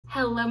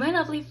Hello my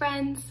lovely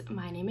friends,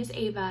 my name is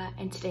Ava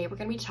and today we're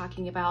going to be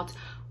talking about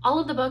all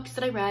of the books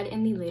that I read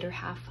in the later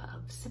half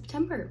of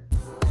September.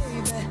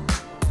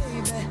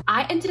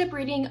 I ended up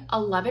reading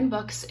 11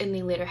 books in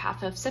the later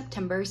half of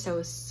September,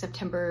 so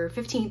September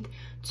 15th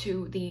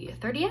to the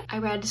 30th. I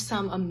read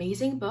some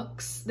amazing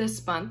books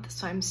this month,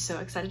 so I'm so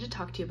excited to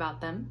talk to you about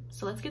them.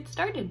 So let's get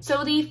started.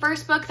 So the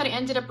first book that I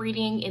ended up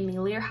reading in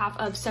the later half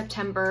of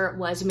September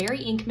was Merry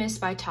Inkmas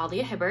by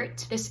Talia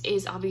Hibbert. This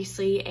is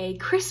obviously a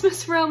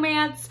Christmas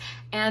romance,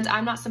 and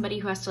I'm not somebody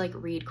who has to like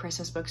read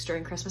Christmas books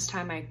during Christmas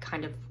time. I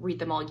kind of read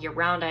them all year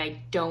round.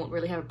 I don't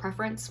really have a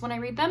preference when I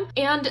read them.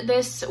 And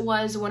this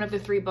was one of the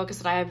 3 books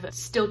that I have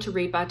still to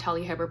read by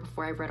Talia Hibbert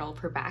before I've read all of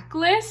her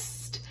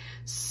backlist.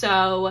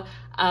 So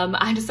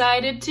I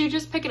decided to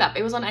just pick it up.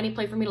 It was on any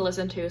play for me to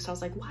listen to, so I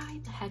was like, why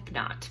the heck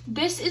not?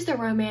 This is the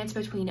romance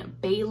between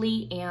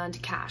Bailey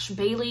and Cash.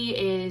 Bailey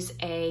is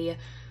a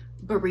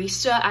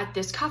barista at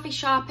this coffee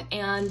shop,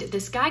 and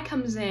this guy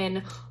comes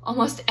in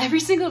almost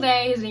every single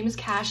day. His name is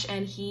Cash,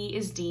 and he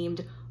is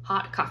deemed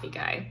hot coffee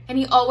guy. And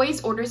he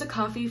always orders a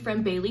coffee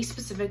from Bailey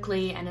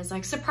specifically and is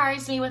like,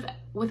 surprise me with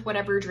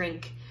whatever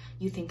drink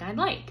you think I'd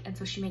like. And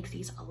so she makes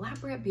these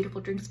elaborate, beautiful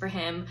drinks for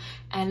him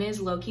and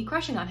is low-key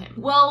crushing on him.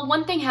 Well,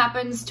 one thing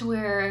happens to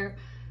where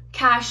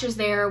Cash is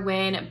there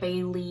when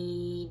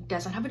Bailey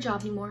doesn't have a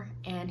job anymore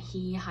and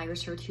he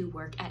hires her to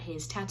work at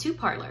his tattoo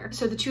parlor.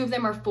 So the two of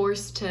them are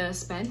forced to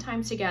spend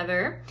time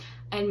together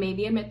and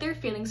maybe admit their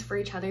feelings for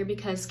each other,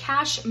 because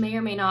Cash may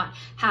or may not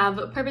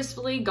have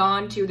purposefully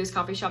gone to this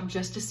coffee shop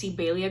just to see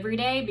Bailey every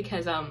day,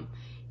 because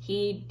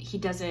he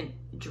doesn't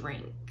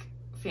drink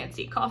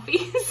fancy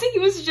coffees. He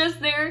was just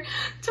there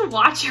to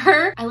watch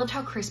her. I loved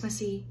how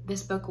Christmassy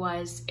this book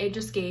was. It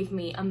just gave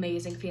me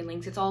amazing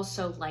feelings. It's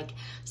also like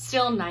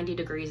still 90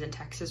 degrees in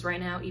Texas right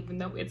now, even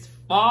though it's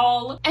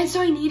fall. And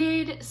so I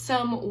needed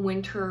some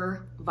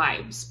winter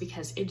vibes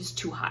because it is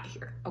too hot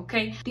here,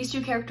 okay? These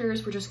 2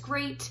 characters were just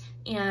great,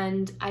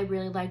 and I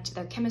really liked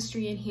their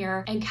chemistry in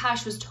here. And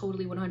Cash was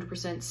totally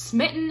 100%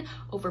 smitten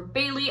over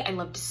Bailey. I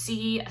love to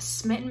see a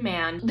smitten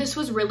man. This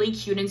was really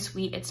cute and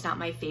sweet. It's not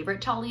my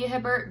favorite Talia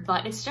Hibbert,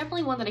 but it's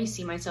definitely one that I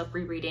see myself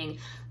rereading,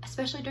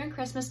 especially during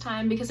Christmas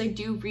time, because I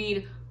do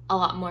read a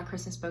lot more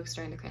Christmas books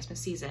during the Christmas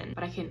season,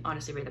 but I can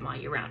honestly read them all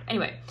year round.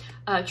 Anyway,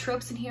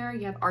 tropes in here,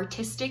 you have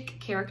artistic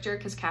character,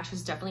 because Cash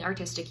is definitely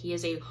artistic. He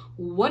is a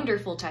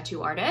wonderful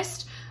tattoo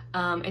artist.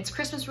 It's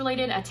Christmas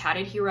related, a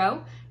tatted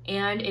hero,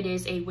 and it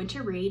is a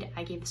winter read.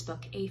 I gave this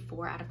book a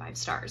 4 out of 5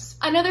 stars.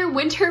 Another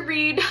winter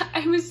read,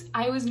 I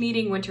was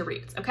needing winter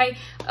reads, okay,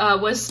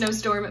 was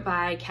Snowstorm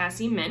by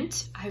Cassie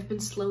Mint. I've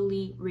been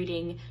slowly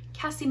reading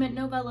Cassie Mint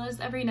novellas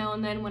every now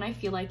and then when I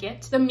feel like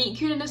it. The meet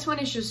cute in this one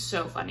is just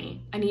so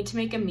funny. I need to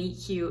make a meet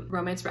cute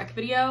romance rec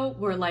video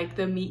where like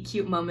the meet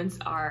cute moments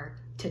are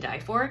to die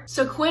for.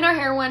 So Quinn, our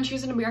heroine,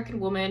 she's an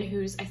American woman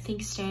who's I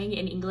think staying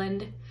in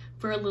England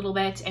for a little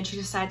bit, and she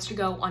decides to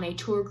go on a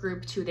tour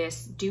group to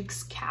this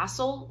Duke's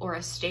castle or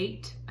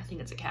estate. I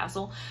think it's a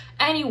castle.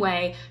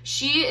 Anyway,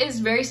 she is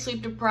very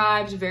sleep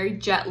deprived, very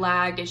jet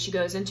lagged, and she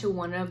goes into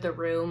one of the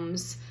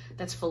rooms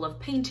that's full of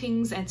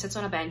paintings and sits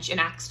on a bench and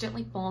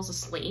accidentally falls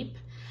asleep.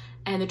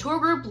 And the tour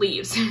group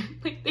leaves.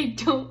 Like they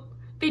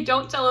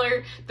don't tell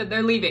her that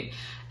they're leaving.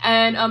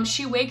 And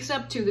she wakes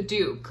up to the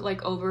Duke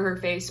like over her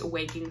face,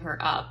 waking her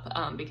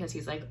up because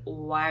he's like,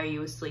 why are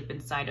you asleep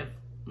inside of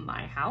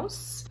my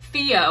house?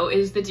 Theo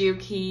is the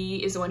Duke.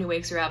 He is the one who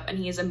wakes her up, and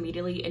he is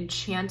immediately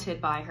enchanted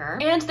by her.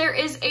 And there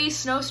is a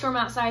snowstorm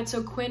outside,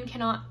 so Quinn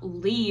cannot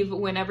leave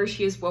whenever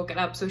she is woken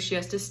up, so she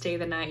has to stay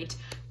the night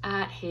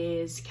at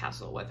his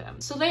castle with him.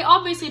 So they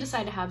obviously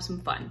decide to have some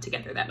fun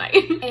together that night.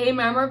 A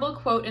memorable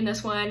quote in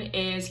this one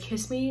is,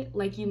 "Kiss me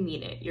like you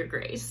mean it, Your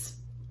Grace."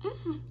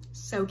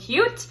 So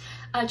cute.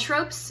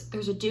 Tropes,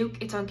 there's a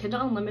Duke. It's on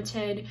Kindle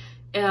Unlimited.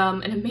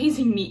 An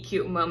amazing meet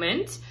cute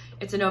moment.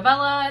 It's a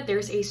novella.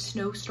 There's a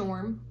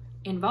snowstorm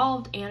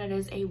involved, and it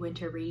is a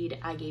winter read.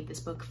 I gave this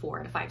book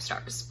 4 out of 5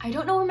 stars. I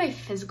don't know where my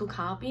physical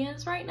copy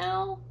is right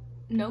now.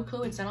 No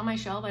clue. It's not on my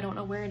shelf. I don't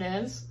know where it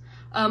is.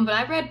 But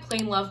I read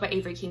Plain Love by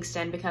Avery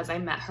Kingston because I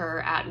met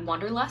her at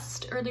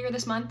Wanderlust earlier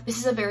this month. This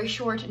is a very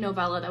short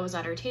novella that was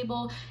at our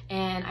table,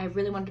 and I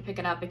really wanted to pick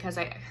it up because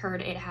I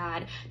heard it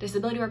had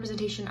disability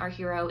representation. Our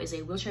hero is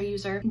a wheelchair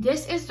user.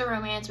 This is the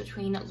romance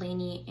between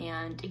Lainey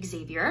and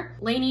Xavier.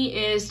 Lainey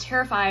is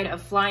terrified of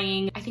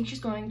flying. I think she's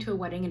going to a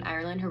wedding in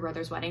Ireland, her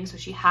brother's wedding, so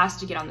she has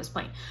to get on this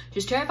plane.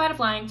 She's terrified of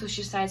flying, so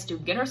she decides to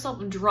get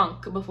herself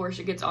drunk before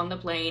she gets on the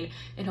plane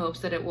in hopes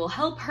that it will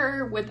help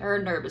her with her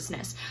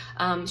nervousness.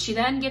 She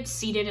then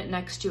gets seated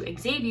next to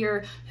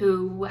Xavier,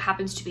 who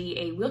happens to be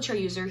a wheelchair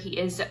user. He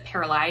is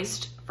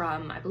paralyzed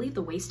from, I believe,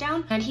 the waist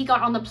down, and he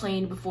got on the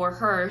plane before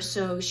her,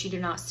 so she did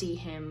not see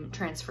him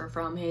transfer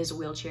from his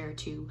wheelchair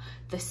to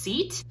the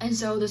seat. And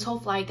so this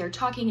whole flight, they're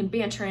talking and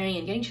bantering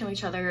and getting to know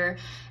each other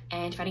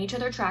and finding each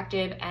other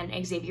attractive, and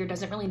Xavier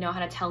doesn't really know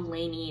how to tell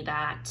Lainey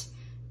that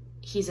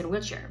he's in a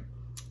wheelchair.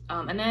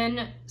 And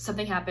then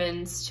something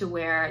happens to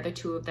where the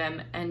two of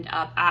them end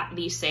up at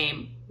the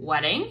same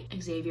wedding.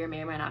 Xavier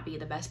may or may not be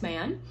the best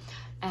man.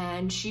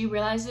 And she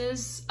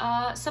realizes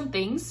some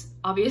things,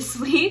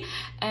 obviously,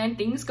 and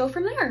things go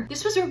from there.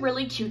 This was a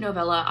really cute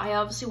novella. I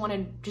obviously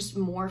wanted just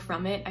more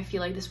from it. I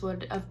feel like this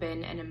would have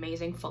been an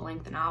amazing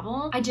full-length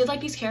novel. I did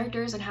like these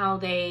characters and how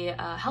they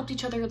helped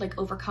each other like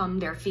overcome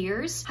their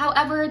fears.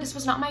 However, this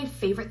was not my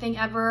favorite thing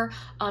ever.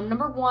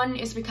 Number one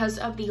is because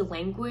of the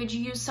language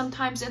used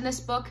sometimes in this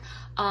book.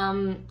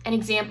 An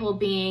example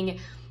being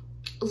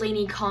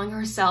Lainey calling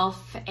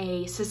herself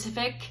a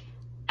specific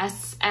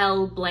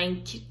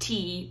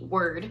SL_T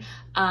word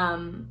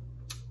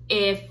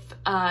if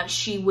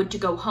she would to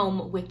go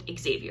home with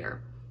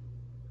Xavier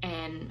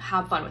and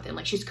have fun with him.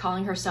 Like, she's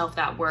calling herself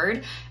that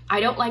word. I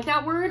don't like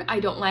that word. I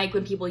don't like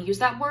when people use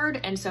that word.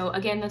 And so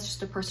again, that's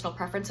just a personal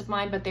preference of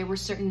mine, but there were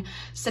certain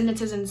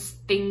sentences and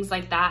things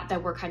like that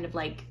that were kind of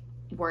like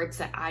words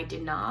that I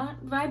did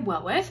not vibe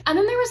well with. And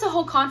then there was a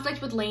whole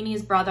conflict with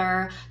Lainey's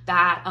brother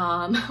that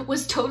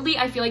was totally,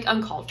 I feel like,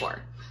 uncalled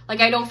for. Like,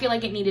 I don't feel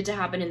like it needed to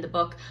happen in the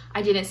book.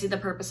 I didn't see the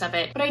purpose of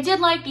it. But I did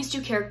like these two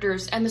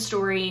characters and the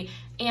story,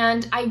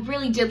 and I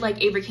really did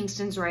like Avery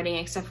Kingston's writing,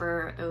 except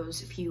for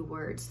those few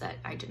words that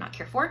I did not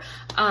care for.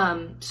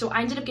 So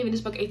I ended up giving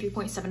this book a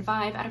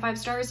 3.75 out of 5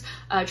 stars.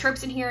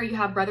 Tropes in here, you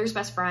have brother's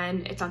best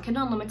friend. It's on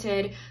Kindle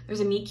Unlimited. There's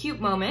a meet cute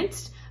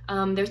moment.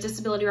 There's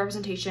disability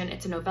representation,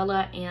 it's a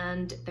novella,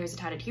 and there's a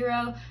tattered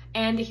hero,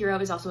 and the hero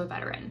is also a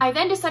veteran. I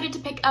then decided to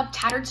pick up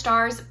Tattered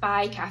Stars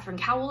by Catherine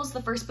Cowles,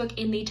 the first book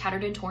in the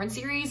Tattered and Torn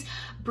series.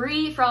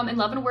 Brie from In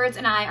Love and Words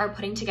and I are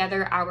putting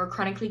together our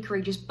Chronically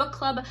Courageous book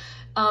club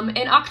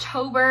in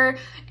October,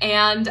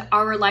 and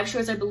our live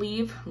shows, I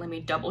believe, let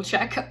me double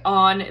check,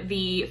 on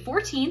the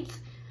 14th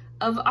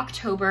of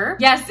October.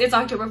 Yes, it's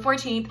October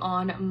 14th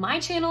on my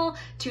channel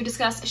to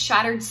discuss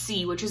Shattered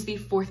Sea, which is the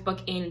 4th book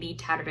in the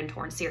Tattered and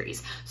Torn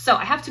series. So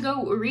I have to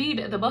go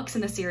read the books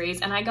in the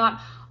series, and I got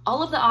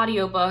all of the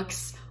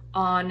audiobooks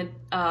on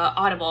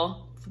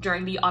Audible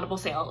during the Audible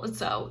sale.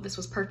 So this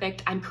was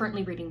perfect. I'm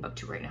currently reading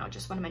BookTuber right now.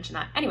 Just want to mention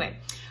that. Anyway,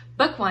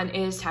 book 1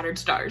 is Tattered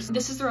Stars.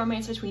 This is the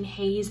romance between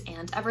Hayes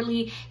and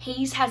Everly.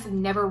 Hayes has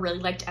never really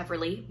liked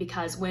Everly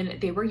because when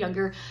they were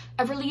younger,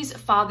 Everly's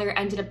father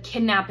ended up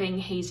kidnapping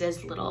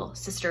Hayes's little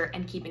sister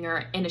and keeping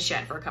her in a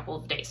shed for a couple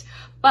of days.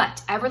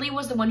 But Everly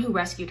was the one who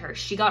rescued her.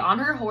 She got on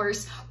her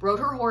horse, rode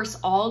her horse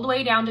all the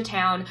way down to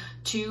town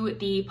to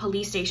the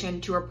police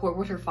station to report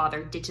what her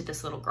father did to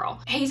this little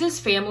girl. Hayes's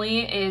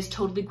family is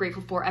totally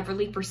grateful for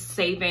Everly for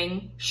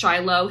saving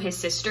Shiloh, his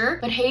sister,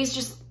 but Hayes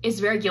just is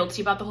very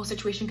guilty about the whole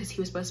situation because he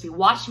was supposed to be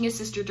watching his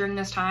sister during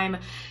this time,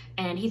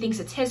 and he thinks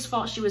it's his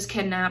fault she was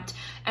kidnapped,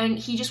 and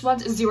he just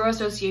wants zero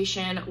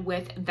association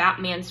with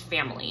that man's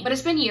family. But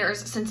it's been years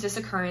since this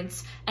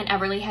occurrence, and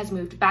Everly has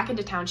moved back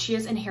into town. She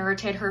has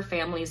inherited her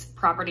family's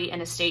property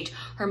and estate.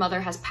 Her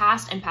mother has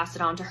passed and passed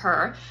it on to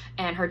her,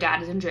 and her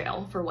dad is in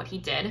jail for what he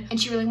did, and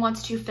she really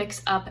wants to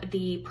fix up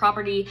the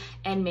property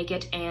and make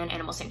it an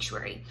animal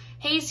sanctuary.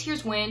 Hayes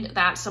hears wind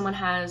that someone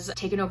has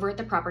taken over at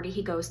the property.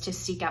 He goes to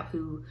seek out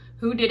who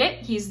did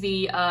it. He's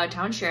the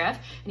town sheriff,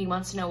 and he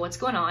wants to know what's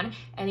going on,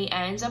 and he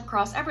ends up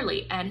across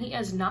Everly, and he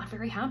is not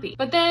very happy.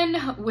 But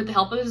then, with the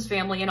help of his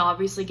family and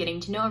obviously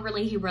getting to know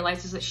Everly, he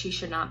realizes that she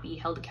should not be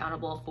held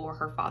accountable for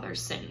her father's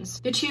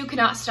sins. The two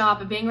cannot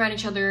stop being around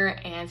each other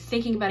and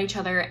thinking about each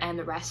other, and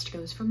the rest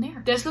goes from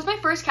there. This was my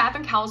first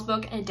Catherine Cowles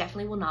book, and it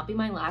definitely will not be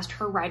my last.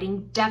 Her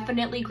writing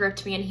definitely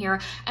gripped me in here,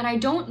 and I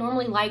don't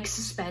normally like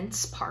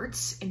suspense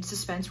parts in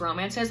suspense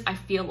romances. I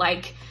feel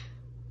like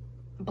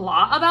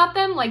blah about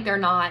them, like they're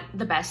not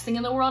the best thing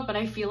in the world, but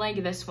I feel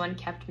like this one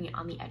kept me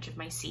on the edge of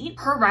my seat.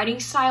 Her writing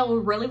style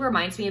really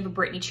reminds me of a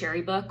Brittany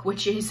Cherry book,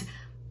 which is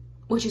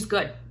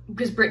good,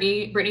 because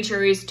Brittany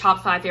Cherry's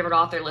top 5 favorite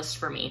author list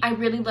for me. I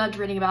really loved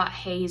reading about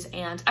Hayes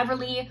and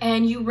Everly,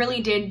 and you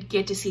really did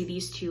get to see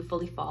these two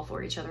fully fall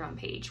for each other on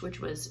page, which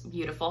was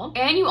beautiful.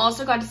 And you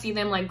also got to see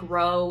them like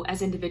grow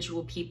as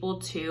individual people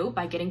too,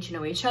 by getting to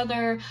know each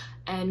other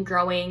and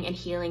growing and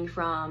healing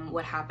from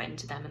what happened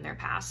to them in their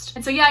past.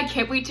 And so yeah, I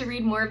can't wait to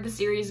read more of the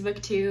series.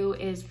 Book 2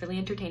 is really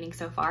entertaining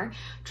so far.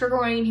 Trigger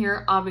warning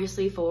here,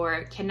 obviously,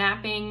 for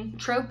kidnapping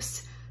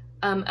tropes.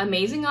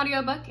 Amazing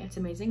audiobook. It's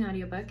an amazing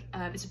audiobook.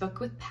 It's a book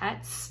with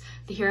pets.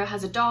 The hero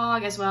has a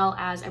dog, as well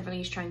as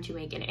Everly's trying to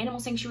make an animal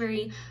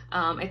sanctuary.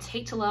 It's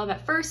hate to love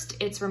at first.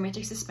 It's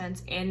romantic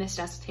suspense, and this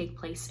does take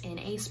place in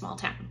a small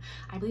town.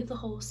 I believe the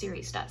whole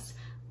series does.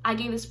 I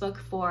gave this book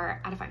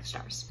 4 out of 5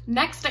 stars.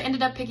 Next, I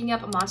ended up picking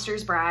up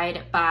Monster's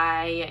Bride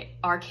by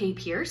R.K.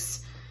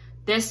 Pierce.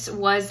 This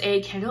was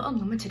a Kindle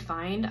Unlimited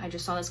find. I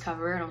just saw this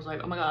cover and I was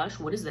like, oh my gosh,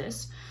 what is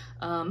this?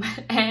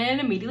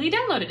 And immediately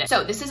downloaded it.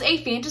 So this is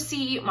a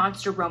fantasy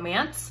monster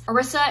romance.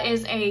 Orissa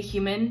is a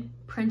human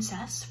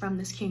princess from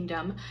this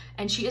kingdom,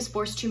 and she is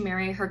forced to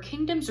marry her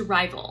kingdom's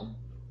rival,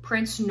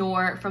 Prince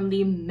Noor from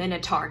the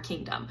Minotaur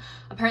Kingdom.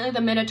 Apparently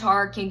the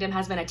Minotaur Kingdom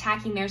has been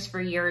attacking theirs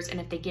for years,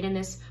 and if they get in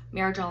this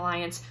marriage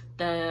alliance,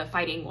 the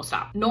fighting will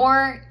stop.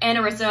 Noor and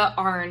Arissa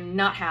are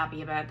not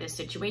happy about this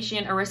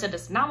situation. Arissa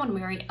does not want to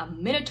marry a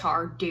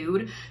Minotaur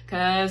dude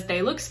because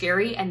they look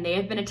scary and they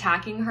have been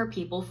attacking her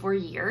people for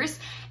years.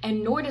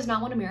 And Noor does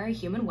not want to marry a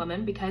human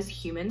woman because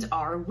humans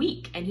are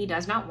weak and he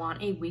does not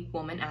want a weak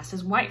woman as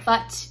his wife.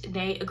 But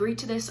they agreed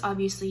to this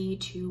obviously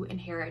to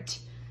inherit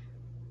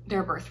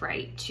their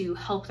birthright, to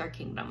help their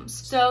kingdoms.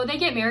 So they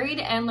get married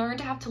and learn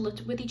to have to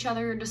live with each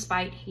other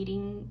despite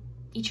hating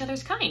each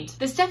other's kind.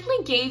 This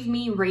definitely gave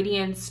me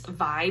Radiance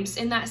vibes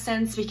in that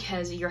sense,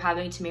 because you're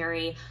having to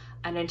marry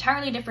an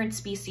entirely different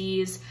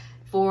species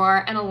for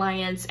an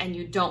alliance and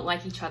you don't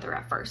like each other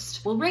at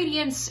first. Well,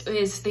 Radiance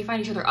is, they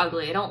find each other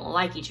ugly. They don't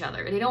like each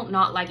other. They don't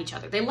not like each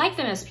other. They like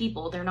them as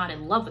people. They're not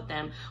in love with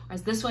them.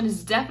 Whereas this one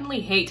is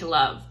definitely hate to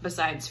love,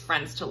 besides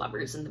friends to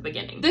lovers in the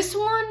beginning. This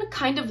one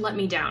kind of let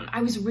me down.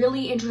 I was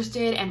really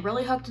interested and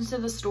really hooked into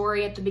the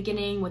story at the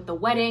beginning with the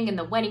wedding and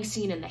the wedding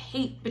scene and the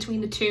hate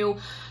between the two.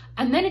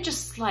 And then it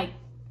just like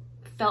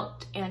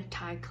felt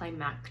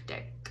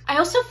anticlimactic. I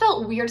also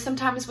felt weird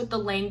sometimes with the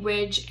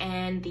language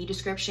and the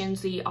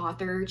descriptions the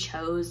author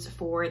chose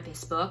for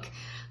this book.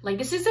 Like,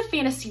 this is a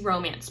fantasy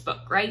romance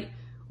book, right?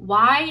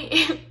 Why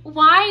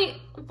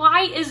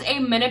is a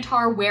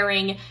Minotaur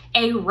wearing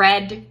a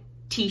red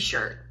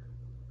t-shirt?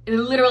 It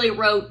literally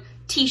wrote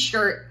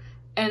t-shirt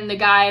and the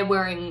guy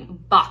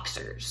wearing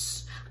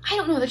boxers. I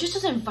don't know, that just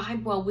doesn't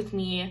vibe well with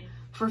me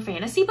for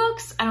fantasy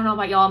books. I don't know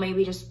about y'all,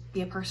 maybe just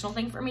be a personal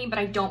thing for me, but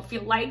I don't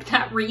feel like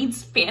that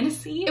reads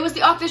fantasy. It was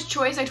the author's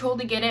choice, I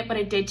totally get it, but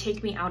it did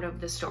take me out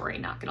of the story,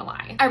 not gonna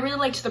lie. I really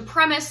liked the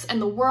premise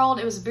and the world,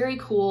 it was very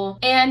cool,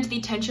 and the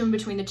tension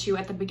between the two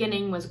at the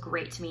beginning was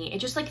great to me. It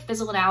just like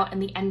fizzled out,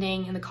 and the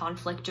ending and the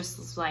conflict just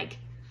was like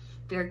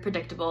very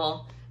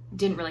predictable.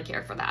 Didn't really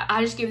care for that.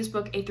 I just gave this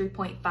book a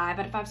 3.5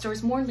 out of 5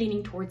 stars, more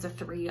leaning towards a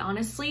 3,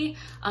 honestly.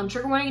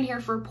 Trigger warning in here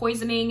for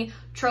poisoning,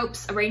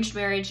 tropes, arranged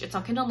marriage. It's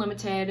on Kindle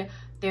Unlimited.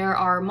 There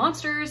are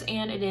monsters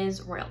and it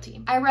is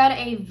royalty. I read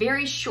a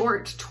very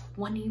short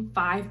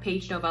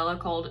 25-page novella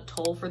called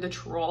Toll for the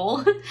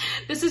Troll.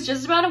 This is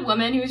just about a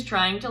woman who's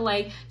trying to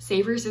like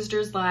save her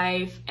sister's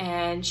life,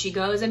 and she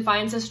goes and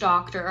finds this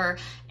doctor,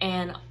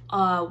 and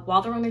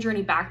while they're on their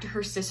journey back to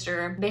her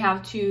sister, they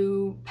have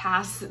to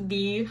pass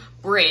the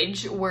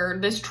bridge where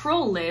this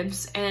troll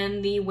lives,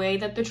 and the way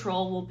that the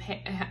troll will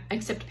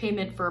accept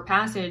payment for a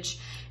passage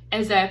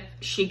is if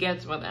she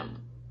gets with him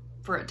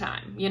for a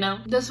time, you know?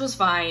 This was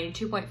fine,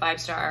 2.5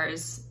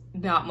 stars,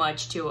 not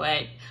much to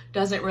it.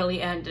 Doesn't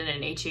really end in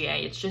an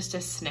HEA, it's just a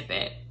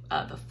snippet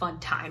of a fun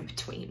time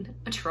between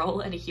a troll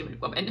and a human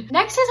woman.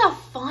 Next is a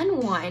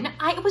fun one.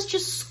 I was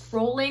just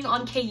scrolling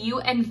on KU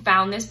and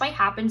found this by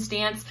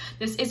happenstance.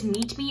 This is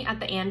Meet Me at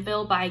the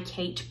Anvil by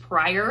Kate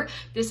Pryor.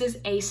 This is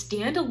a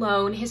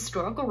standalone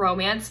historical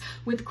romance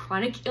with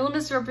chronic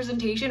illness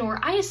representation, or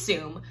I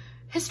assume.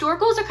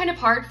 Historicals are kind of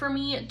hard for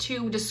me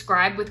to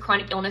describe with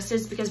chronic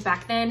illnesses because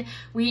back then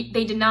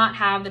they did not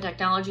have the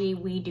technology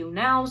we do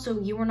now, so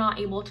you were not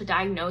able to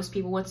diagnose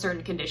people with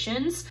certain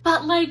conditions.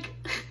 But like,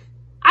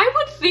 I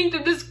would think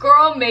that this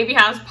girl maybe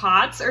has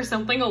POTS or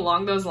something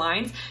along those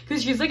lines,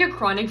 because she's like a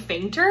chronic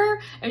fainter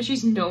and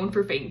she's known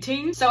for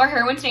fainting. So our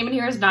heroine's name in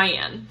here is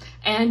Diane,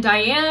 and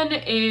Diane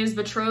is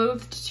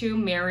betrothed to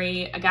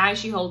marry a guy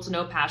she holds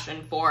no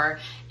passion for,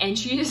 and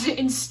she is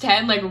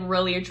instead like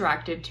really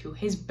attracted to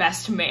his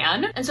best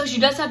man. And so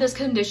she does have this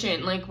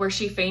condition like where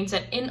she faints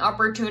at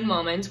inopportune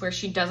moments where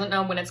she doesn't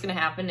know when it's gonna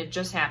happen, it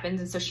just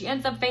happens, and so she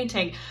ends up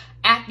fainting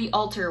at the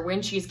altar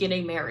when she's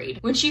getting married.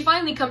 When she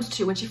finally comes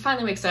to, when she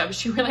finally wakes up,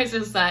 she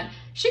realizes that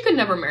she could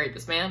never marry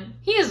this man.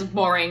 He is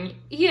boring.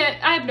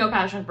 I have no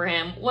passion for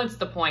him. What's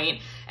the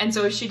point? And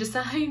so she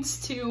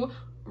decides to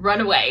run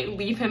away,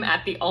 leave him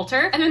at the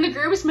altar. And then the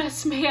groom's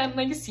best man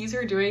like sees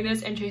her doing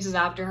this and chases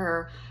after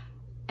her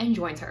and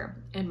joins her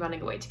in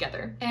running away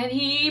together. And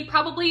he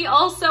probably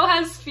also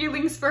has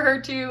feelings for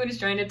her too and is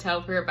trying to tell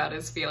her about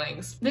his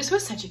feelings. This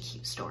was such a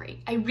cute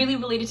story. I really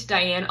related to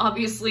Diane,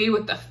 obviously,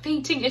 with the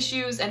fainting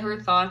issues and her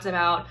thoughts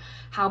about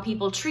how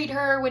people treat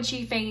her when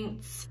she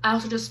faints. I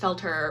also just felt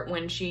her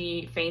when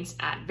she faints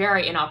at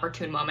very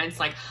inopportune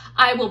moments. Like,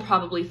 I will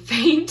probably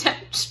faint at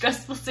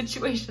stressful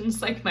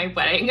situations like my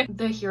wedding.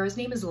 The hero's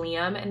name is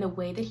Liam, and the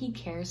way that he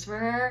cares for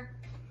her,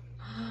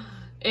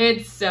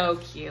 it's so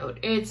cute.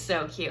 It's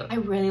so cute. I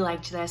really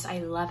liked this. I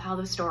love how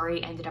the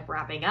story ended up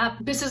wrapping up.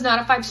 This is not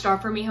a 5-star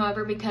for me,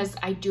 however, because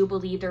I do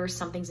believe there were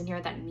some things in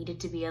here that needed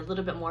to be a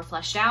little bit more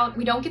fleshed out.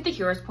 We don't get the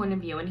hero's point of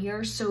view in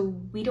here, so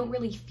we don't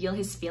really feel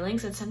his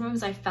feelings, and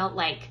sometimes I felt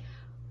like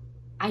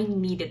I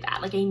needed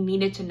that. Like, I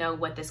needed to know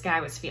what this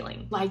guy was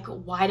feeling. Like,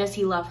 why does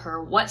he love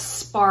her? What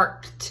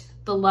sparked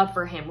the love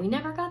for him. We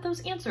never got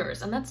those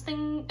answers, and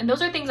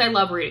those are things I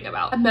love reading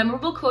about. A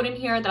memorable quote in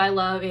here that I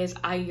love is,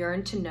 "I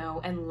yearn to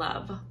know and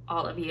love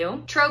all of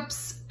you."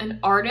 Tropes: an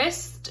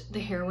artist. The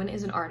heroine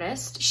is an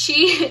artist.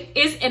 She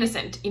is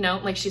innocent, you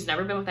know, like she's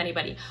never been with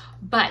anybody,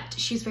 but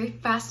she's very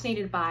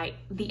fascinated by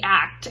the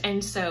act,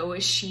 and so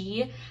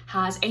she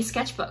has a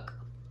sketchbook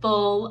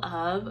full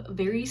of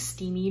very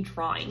steamy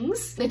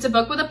drawings. It's a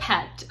book with a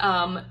pet.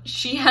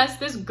 She has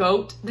this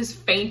goat, this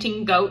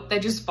fainting goat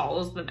that just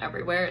follows them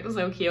everywhere. It's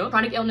so cute.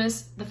 Chronic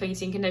illness, the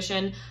fainting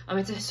condition.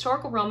 It's a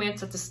historical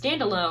romance. It's a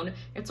standalone.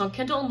 It's on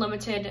Kindle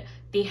Unlimited.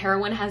 The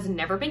heroine has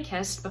never been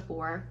kissed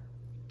before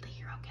the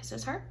hero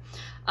kisses her.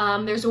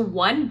 There's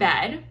one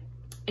bed.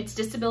 It's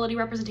disability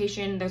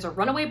representation. There's a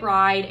runaway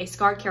bride, a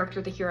scarred character.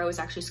 The hero is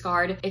actually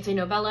scarred. It's a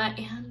novella,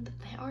 and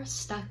they are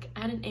stuck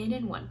at an inn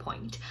in one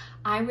point.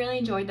 I really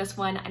enjoyed this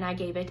one, and I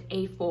gave it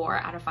a 4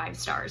 out of 5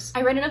 stars.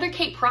 I read another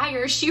Kate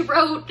Pryor. She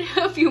wrote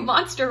a few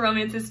monster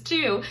romances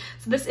too.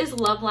 So this is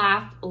Love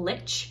Laugh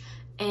Lich,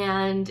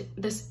 and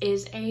this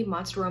is a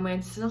monster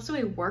romance. This is also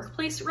a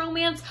workplace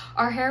romance.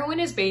 Our heroine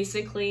is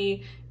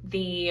basically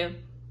the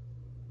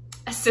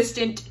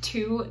assistant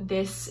to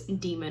this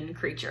demon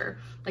creature,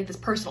 like this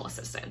personal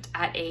assistant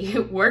at a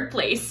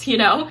workplace, you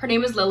know? Her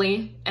name is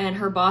Lily, and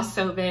her boss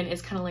Sovin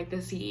is kind of like the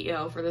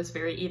CEO for this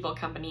very evil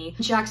company.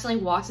 She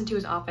accidentally walks into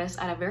his office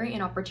at a very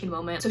inopportune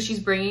moment. So she's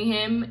bringing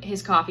him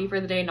his coffee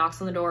for the day,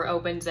 knocks on the door,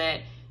 opens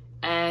it,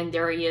 and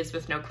there he is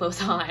with no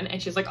clothes on,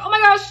 and she's like, "Oh my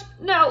gosh,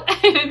 no,"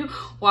 and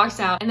walks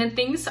out. And then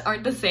things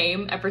aren't the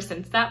same ever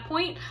since that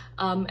point,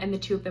 and the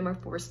two of them are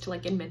forced to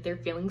like admit their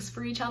feelings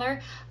for each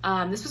other.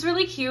 This was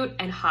really cute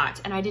and hot,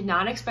 and I did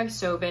not expect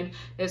Sovin,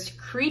 this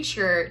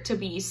creature, to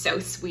be so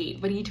sweet,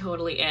 but he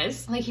totally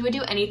is. Like, he would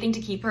do anything to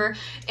keep her,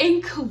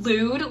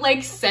 include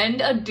like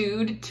send a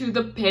dude to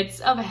the pits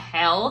of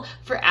hell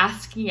for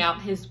asking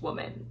out his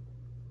woman.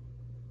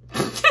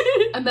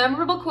 A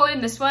memorable quote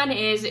in this one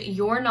is,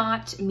 "You're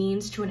not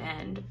means to an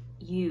end.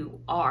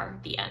 You are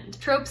the end."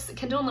 Tropes: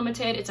 Kindle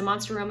Unlimited. It's a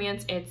monster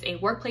romance. It's a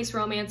workplace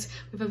romance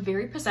with a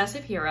very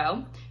possessive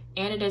hero,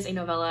 and it is a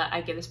novella.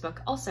 I give this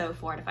book also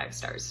 4 out of 5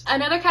 stars.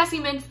 Another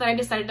Cassie Mint that I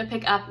decided to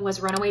pick up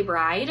was Runaway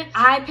Bride.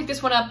 I picked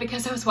this one up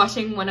because I was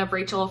watching one of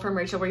Rachel from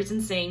Rachel Reads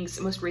and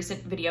Sings most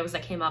recent videos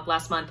that came up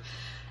last month,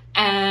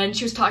 and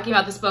she was talking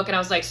about this book, and I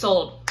was like,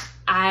 sold.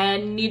 I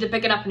need to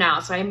pick it up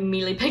now. So I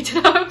immediately picked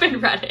it up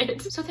and read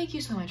it. So thank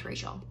you so much,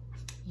 Rachel.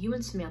 You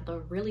and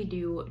Samantha really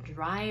do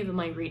drive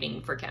my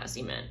reading for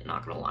Cassie Mint,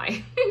 not gonna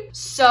lie.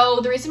 So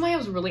the reason why I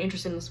was really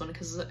interested in this one,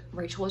 because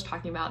Rachel was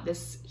talking about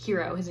this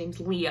hero, his name's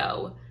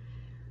Leo,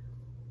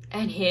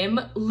 and him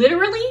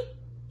literally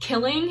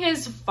killing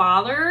his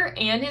father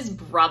and his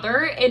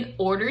brother in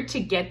order to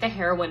get the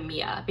heroine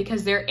Mia,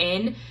 because they're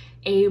in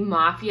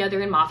mafia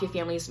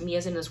families.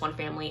 Mia's in this one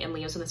family and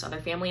Leo's in this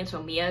other family, and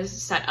so Mia's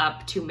set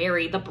up to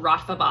marry the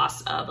Bratva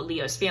boss of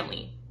Leo's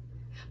family.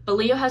 But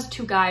Leo has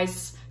 2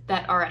 guys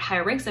that are at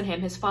higher ranks than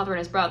him, his father and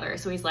his brother,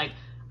 so he's like,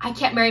 I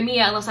can't marry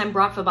Mia unless I'm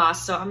Bratva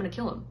boss, so I'm gonna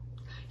kill him.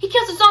 He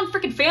kills his own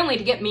freaking family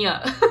to get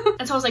Mia.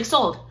 And so I was like,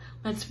 sold.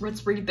 Let's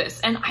read this.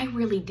 And I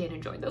really did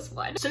enjoy this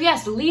one. So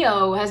yes,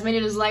 Leo has made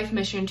it his life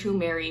mission to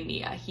marry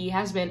Mia. He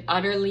has been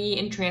utterly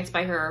entranced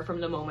by her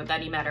from the moment that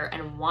he met her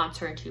and wants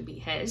her to be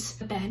his.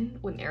 But then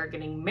when they're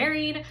getting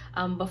married,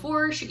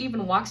 before she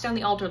even walks down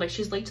the altar, like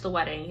she's late to the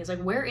wedding, he's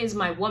like, "Where is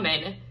my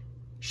woman?"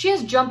 She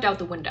has jumped out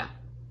the window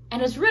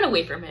and has run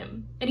away from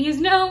him. And he is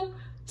now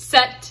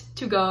set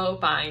to go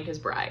find his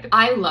bride.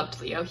 I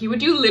loved Leo. He would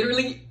do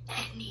literally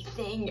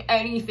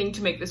anything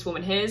to make this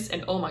woman his,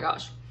 and oh my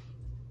gosh.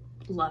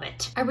 Love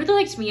it. I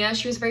really liked Mia.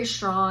 She was very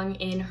strong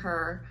in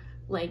her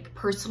like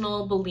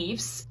personal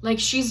beliefs. Like,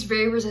 she's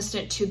very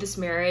resistant to this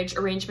marriage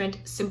arrangement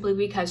simply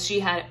because she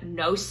had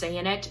no say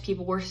in it.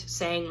 People were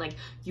saying like,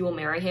 you will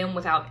marry him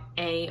without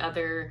any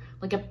other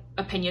like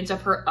opinions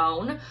of her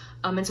own.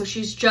 And so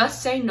she's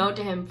just saying no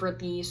to him for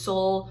the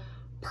sole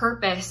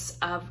purpose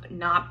of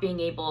not being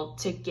able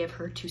to give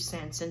her 2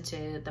 cents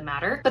into the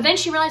matter. But then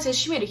she realizes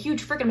she made a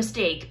huge freaking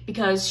mistake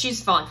because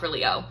she's fallen for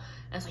Leo. And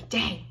I was like,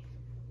 dang.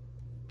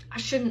 I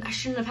shouldn't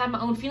have had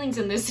my own feelings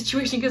in this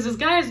situation because this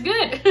guy is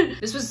good.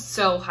 This was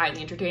so highly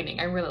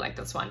entertaining. I really like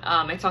this one.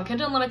 It's on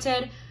Kindle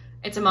Unlimited.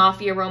 It's a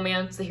mafia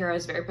romance. The hero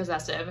is very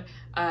possessive.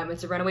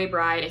 It's a runaway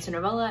bride. It's a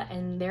novella,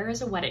 and there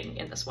is a wedding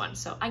in this one.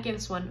 So I gave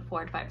this one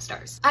 4 out of 5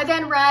 stars. I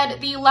then read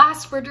the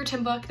last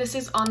Bridgerton book. This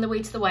is On the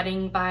Way to the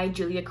Wedding by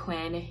Julia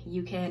Quinn.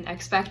 You can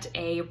expect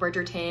a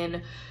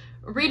Bridgerton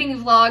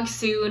reading vlog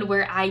soon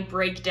where I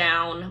break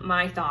down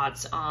my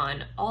thoughts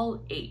on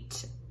all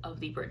 8 of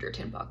the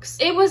Bridgerton books.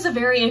 It was a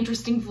very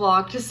interesting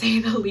vlog, to say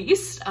the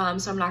least,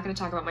 so I'm not going to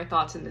talk about my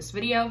thoughts in this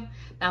video.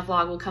 That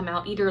vlog will come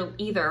out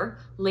either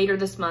later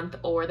this month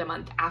or the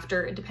month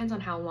after. It depends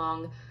on how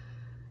long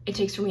it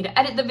takes for me to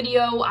edit the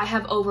video. I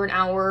have over an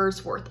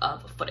hour's worth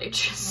of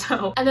footage,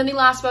 so. And then the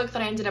last book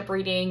that I ended up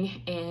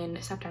reading in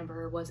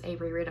September was a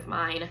reread of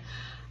mine.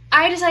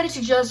 I decided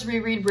to just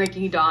reread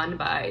Breaking Dawn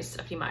by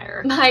Stephenie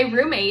Meyer. My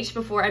roommate,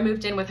 before I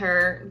moved in with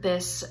her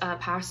this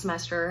past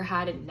semester,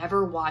 had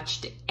never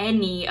watched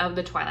any of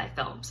the Twilight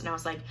films. And I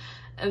was like,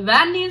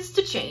 That needs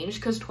to change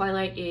because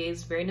Twilight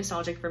is very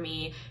nostalgic for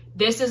me.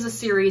 This is a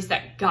series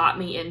that got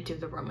me into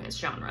the romance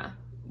genre,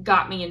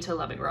 got me into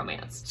loving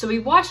romance. So we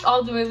watched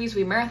all the movies,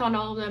 we marathoned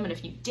all of them in a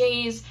few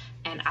days,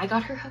 and I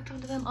got her hooked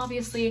onto them,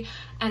 obviously.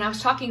 And I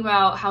was talking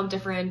about how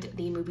different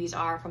the movies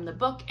are from the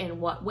book and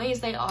what ways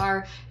they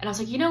are. And I was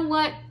like, you know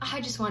what?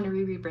 I just want to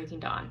reread Breaking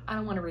Dawn. I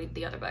don't want to read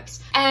the other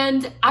books.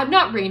 And I'm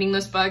not rating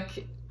this book.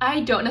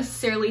 I don't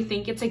necessarily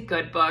think it's a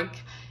good book.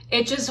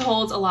 It just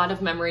holds a lot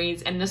of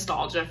memories and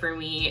nostalgia for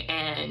me,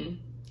 and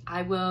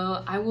I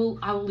will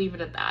leave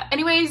it at that.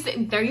 Anyways,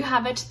 there you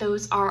have it.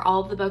 Those are all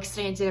of the books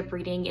that I ended up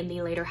reading in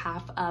the later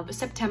half of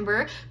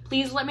September.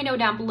 Please let me know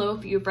down below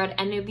if you've read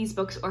any of these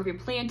books or if you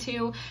plan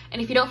to.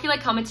 And if you don't feel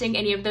like commenting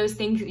any of those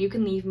things, you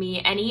can leave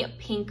me any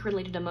pink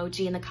related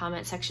emoji in the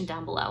comment section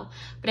down below.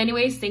 But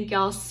anyways, thank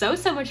y'all so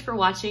much for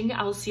watching.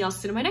 I will see y'all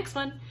soon in my next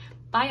one.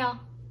 Bye y'all.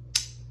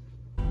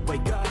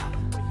 Wake up,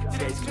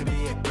 today's gonna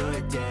be a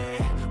good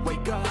day.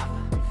 Wake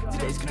up,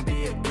 today's gonna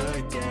be a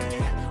good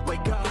day.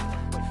 Wake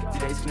up,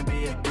 today's gonna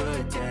be a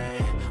good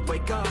day.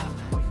 Wake up,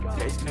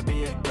 today's gonna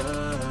be a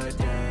good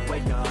day.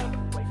 Wake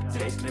up,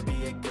 today's gonna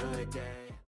be a good day.